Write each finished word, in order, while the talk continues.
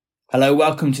Hello,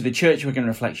 welcome to the Church Wigan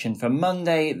Reflection for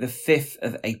Monday, the 5th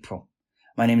of April.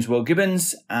 My name is Will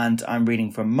Gibbons, and I'm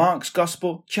reading from Mark's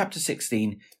Gospel, chapter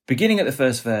 16, beginning at the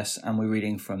first verse, and we're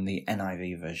reading from the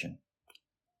NIV version.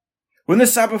 When the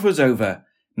Sabbath was over,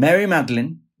 Mary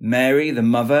Magdalene, Mary the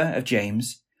mother of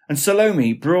James, and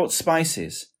Salome brought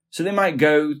spices, so they might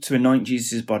go to anoint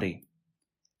Jesus' body.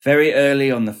 Very early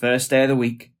on the first day of the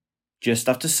week, just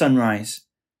after sunrise,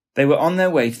 they were on their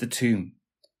way to the tomb.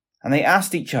 And they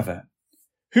asked each other,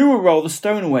 "Who will roll the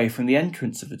stone away from the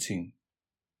entrance of the tomb?"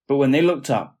 But when they looked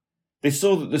up, they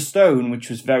saw that the stone,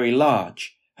 which was very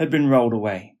large, had been rolled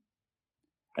away.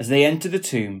 As they entered the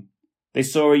tomb, they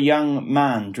saw a young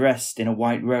man dressed in a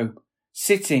white robe,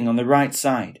 sitting on the right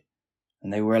side,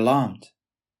 and they were alarmed.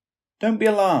 "Don't be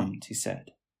alarmed," he said.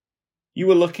 "You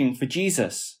were looking for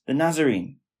Jesus, the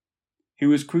Nazarene, who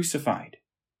was crucified.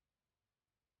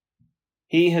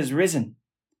 He has risen.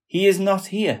 He is not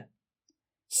here.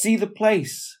 See the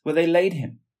place where they laid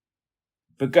him.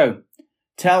 But go,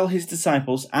 tell his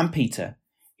disciples and Peter,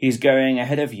 he is going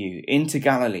ahead of you into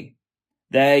Galilee.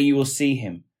 There you will see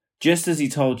him, just as he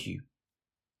told you."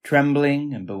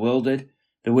 Trembling and bewildered,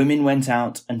 the women went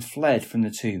out and fled from the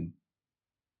tomb.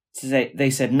 They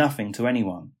said nothing to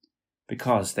anyone,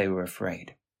 because they were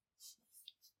afraid.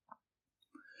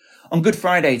 On Good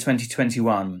Friday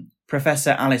 2021,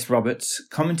 Professor Alice Roberts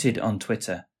commented on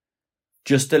Twitter,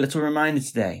 "Just a little reminder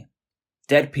today,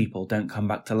 dead people don't come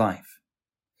back to life."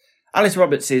 Alice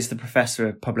Roberts is the Professor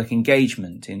of Public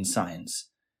Engagement in Science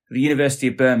at the University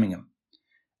of Birmingham,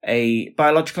 a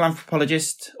biological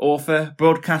anthropologist, author,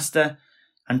 broadcaster,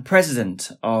 and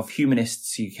president of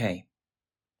Humanists UK.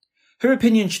 Her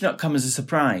opinion should not come as a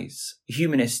surprise.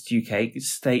 Humanists UK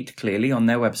state clearly on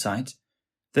their website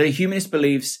that a humanist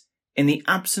believes in the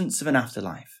absence of an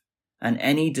afterlife and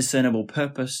any discernible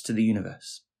purpose to the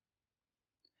universe.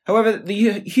 However,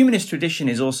 the humanist tradition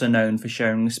is also known for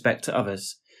showing respect to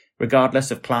others,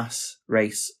 regardless of class,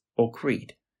 race, or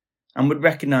creed, and would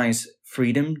recognise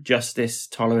freedom, justice,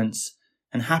 tolerance,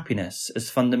 and happiness as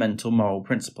fundamental moral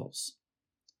principles.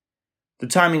 The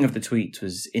timing of the tweet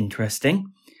was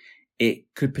interesting.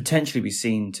 It could potentially be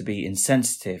seen to be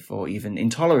insensitive or even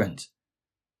intolerant,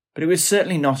 but it was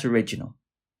certainly not original.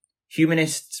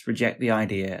 Humanists reject the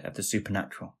idea of the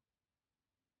supernatural.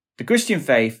 The Christian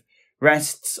faith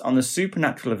rests on the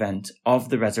supernatural event of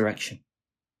the resurrection.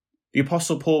 The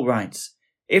Apostle Paul writes,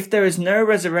 "If there is no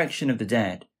resurrection of the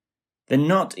dead, then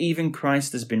not even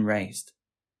Christ has been raised.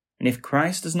 And if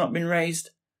Christ has not been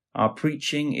raised, our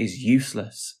preaching is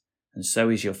useless, and so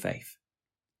is your faith."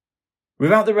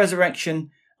 Without the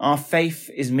resurrection, our faith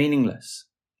is meaningless.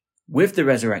 With the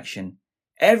resurrection,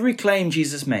 every claim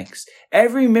Jesus makes,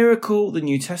 every miracle the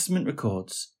New Testament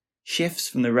records, shifts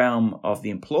from the realm of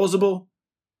the implausible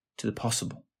to the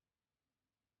possible.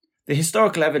 The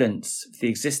historical evidence for the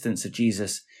existence of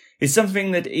Jesus is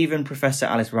something that even Professor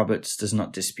Alice Roberts does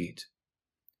not dispute.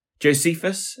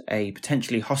 Josephus, a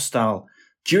potentially hostile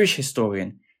Jewish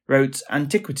historian, wrote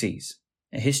Antiquities,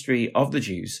 a history of the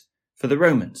Jews, for the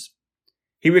Romans.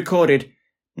 He recorded,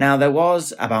 "Now there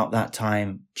was about that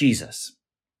time Jesus,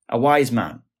 a wise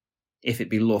man, if it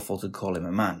be lawful to call him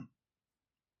a man."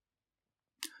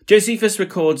 Josephus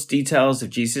records details of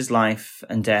Jesus' life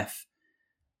and death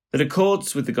that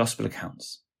accords with the Gospel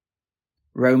accounts.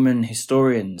 Roman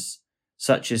historians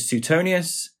such as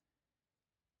Suetonius,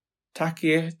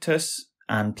 Tacitus,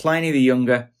 and Pliny the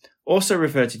Younger also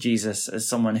refer to Jesus as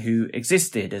someone who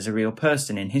existed as a real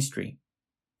person in history.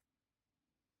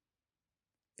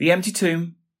 The empty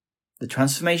tomb, the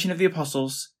transformation of the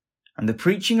apostles, and the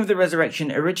preaching of the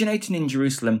resurrection originating in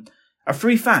Jerusalem are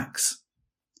three facts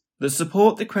that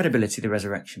support the credibility of the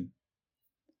resurrection.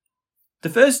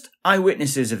 The first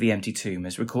eyewitnesses of the empty tomb,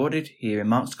 as recorded here in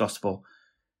Mark's Gospel,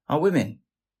 are women,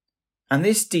 and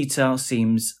this detail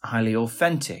seems highly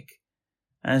authentic,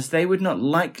 as they would not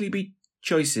likely be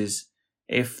choices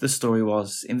if the story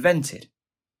was invented.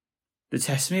 The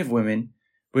testimony of women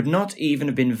would not even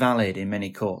have been valid in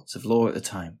many courts of law at the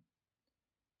time.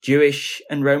 Jewish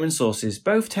and Roman sources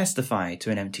both testify to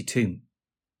an empty tomb.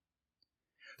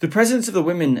 The presence of the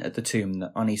women at the tomb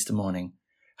on Easter morning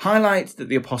highlight that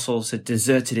the apostles had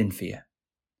deserted in fear.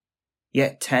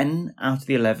 Yet 10 out of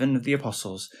the 11 of the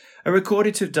apostles are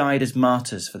recorded to have died as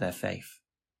martyrs for their faith.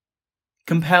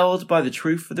 Compelled by the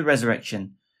truth of the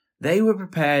resurrection, they were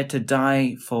prepared to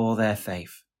die for their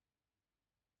faith.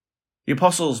 The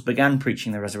apostles began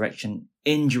preaching the resurrection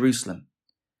in Jerusalem,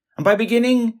 and by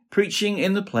beginning preaching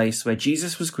in the place where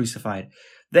Jesus was crucified,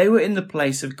 they were in the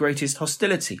place of greatest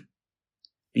hostility.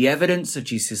 The evidence of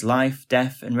Jesus' life,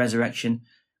 death, and resurrection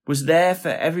was there for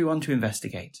everyone to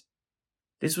investigate.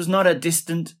 This was not a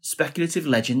distant, speculative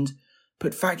legend,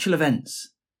 but factual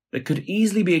events that could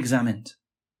easily be examined.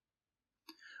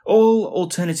 All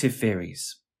alternative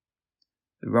theories,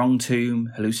 the wrong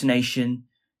tomb, hallucination,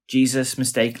 Jesus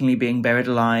mistakenly being buried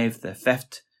alive, the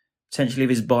theft potentially of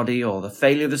his body, or the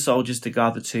failure of the soldiers to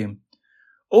guard the tomb,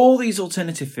 all these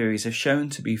alternative theories are shown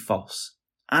to be false.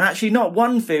 And actually not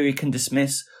one theory can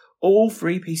dismiss all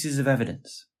three pieces of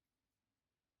evidence.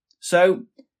 So,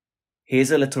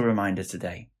 here's a little reminder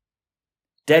today.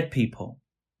 Dead people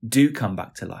do come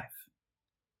back to life.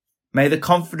 May the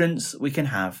confidence we can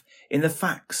have in the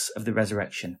facts of the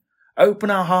resurrection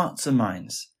open our hearts and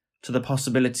minds to the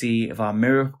possibility of our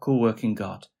miracle-working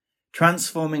God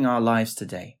transforming our lives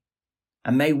today.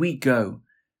 And may we go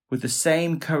with the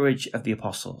same courage of the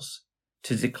apostles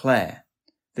to declare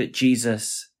that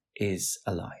Jesus is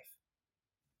alive.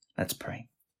 Let's pray.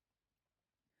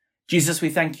 Jesus, we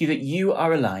thank you that you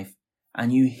are alive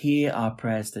and you hear our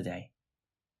prayers today.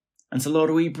 And so,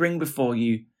 Lord, we bring before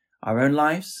you our own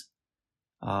lives,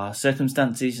 our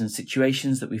circumstances and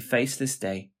situations that we face this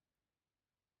day,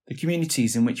 the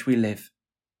communities in which we live.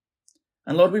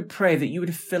 And Lord, we pray that you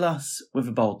would fill us with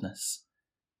a boldness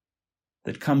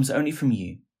that comes only from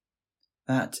you,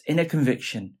 that inner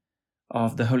conviction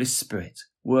of the Holy Spirit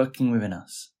working within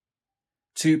us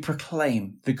to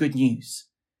proclaim the good news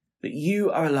that you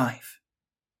are alive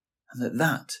and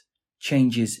that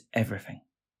changes everything.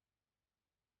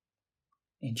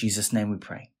 In Jesus' name we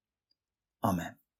pray. Amen.